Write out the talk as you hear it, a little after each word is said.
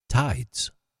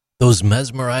tides. Those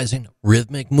mesmerizing,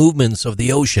 rhythmic movements of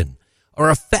the ocean are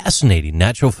a fascinating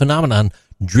natural phenomenon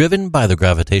driven by the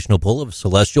gravitational pull of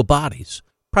celestial bodies,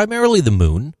 primarily the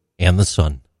moon and the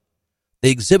sun. They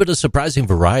exhibit a surprising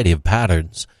variety of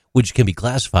patterns, which can be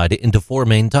classified into four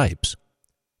main types.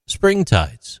 Spring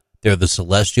tides. They're the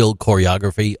celestial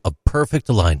choreography of perfect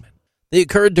alignment. They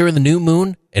occur during the new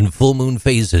moon and full moon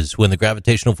phases when the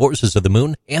gravitational forces of the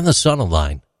moon and the sun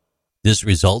align. This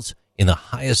results in the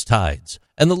highest tides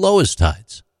and the lowest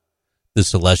tides. The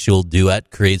celestial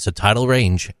duet creates a tidal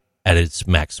range at its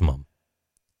maximum.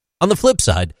 On the flip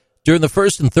side, during the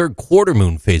first and third quarter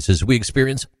moon phases, we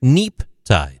experience neap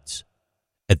tides.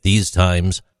 At these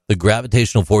times, the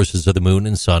gravitational forces of the moon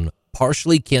and sun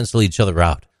partially cancel each other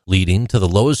out, leading to the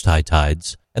lowest high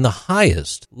tides and the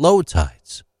highest low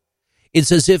tides.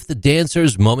 It's as if the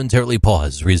dancers momentarily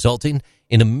pause, resulting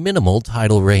in a minimal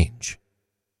tidal range.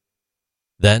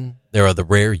 Then there are the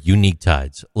rare unique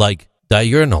tides, like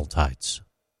diurnal tides.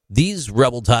 These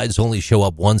rebel tides only show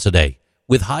up once a day,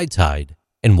 with high tide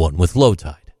and one with low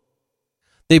tide.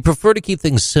 They prefer to keep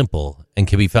things simple and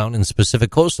can be found in specific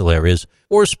coastal areas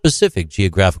or specific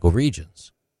geographical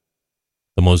regions.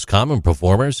 The most common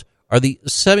performers are the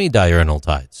semi-diurnal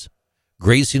tides,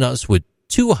 gracing us with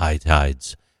 2 high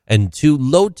tides and 2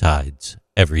 low tides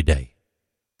every day.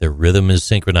 Their rhythm is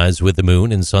synchronized with the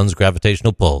moon and sun's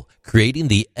gravitational pull, creating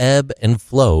the ebb and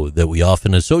flow that we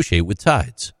often associate with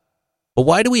tides. But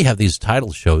why do we have these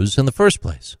tidal shows in the first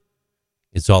place?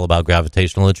 It's all about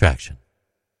gravitational attraction.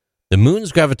 The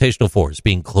moon's gravitational force,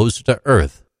 being closer to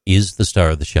Earth, is the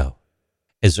star of the show.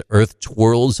 As Earth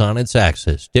twirls on its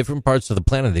axis, different parts of the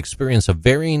planet experience a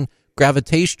varying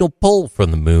gravitational pull from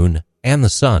the moon and the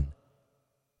sun.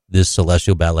 This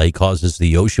celestial ballet causes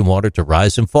the ocean water to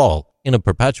rise and fall in a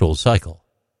perpetual cycle.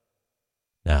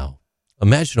 Now,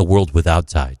 imagine a world without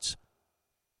tides.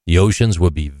 The oceans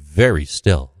would be very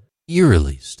still,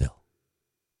 eerily still.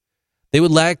 They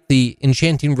would lack the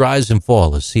enchanting rise and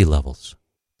fall of sea levels.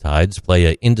 Tides play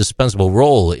an indispensable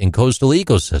role in coastal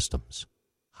ecosystems.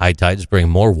 High tides bring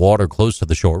more water close to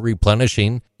the shore,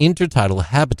 replenishing intertidal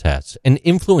habitats and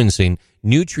influencing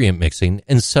nutrient mixing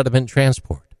and sediment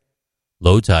transport.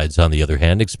 Low tides, on the other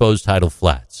hand, expose tidal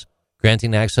flats,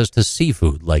 granting access to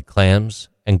seafood like clams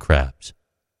and crabs.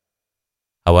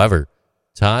 However,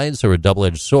 tides are a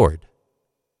double-edged sword.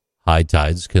 High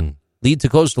tides can lead to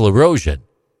coastal erosion,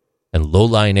 and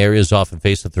low-lying areas often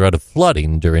face the threat of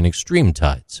flooding during extreme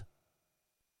tides.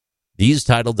 These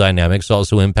tidal dynamics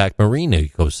also impact marine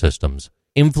ecosystems,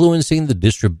 influencing the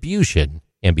distribution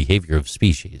and behavior of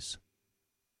species.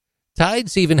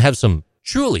 Tides even have some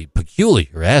truly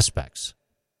peculiar aspects.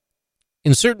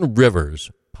 In certain rivers,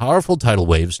 powerful tidal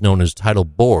waves known as tidal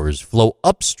bores flow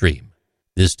upstream.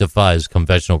 This defies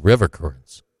conventional river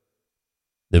currents.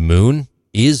 The moon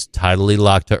is tidally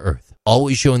locked to Earth,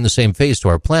 always showing the same face to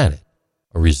our planet,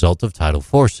 a result of tidal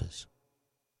forces.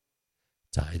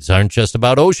 Tides aren't just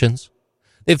about oceans.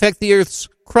 They affect the Earth's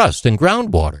crust and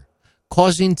groundwater,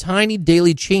 causing tiny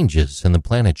daily changes in the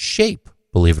planet's shape,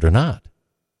 believe it or not.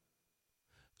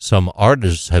 Some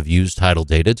artists have used tidal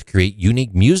data to create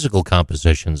unique musical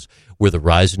compositions where the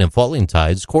rising and falling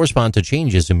tides correspond to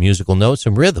changes in musical notes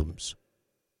and rhythms.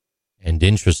 And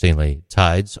interestingly,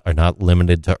 tides are not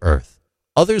limited to Earth.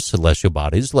 Other celestial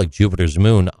bodies, like Jupiter's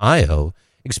moon, Io,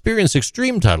 experience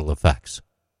extreme tidal effects.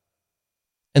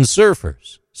 And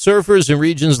surfers in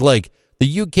regions like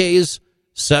the UK's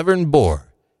Severn Bore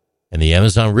and the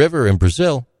Amazon River in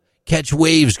Brazil catch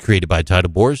waves created by tidal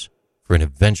bores for an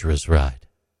adventurous ride.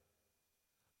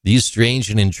 These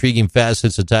strange and intriguing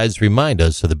facets of tides remind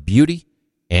us of the beauty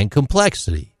and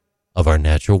complexity of our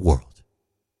natural world.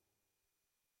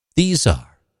 These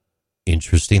are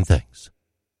Interesting Things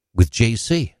with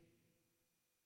JC.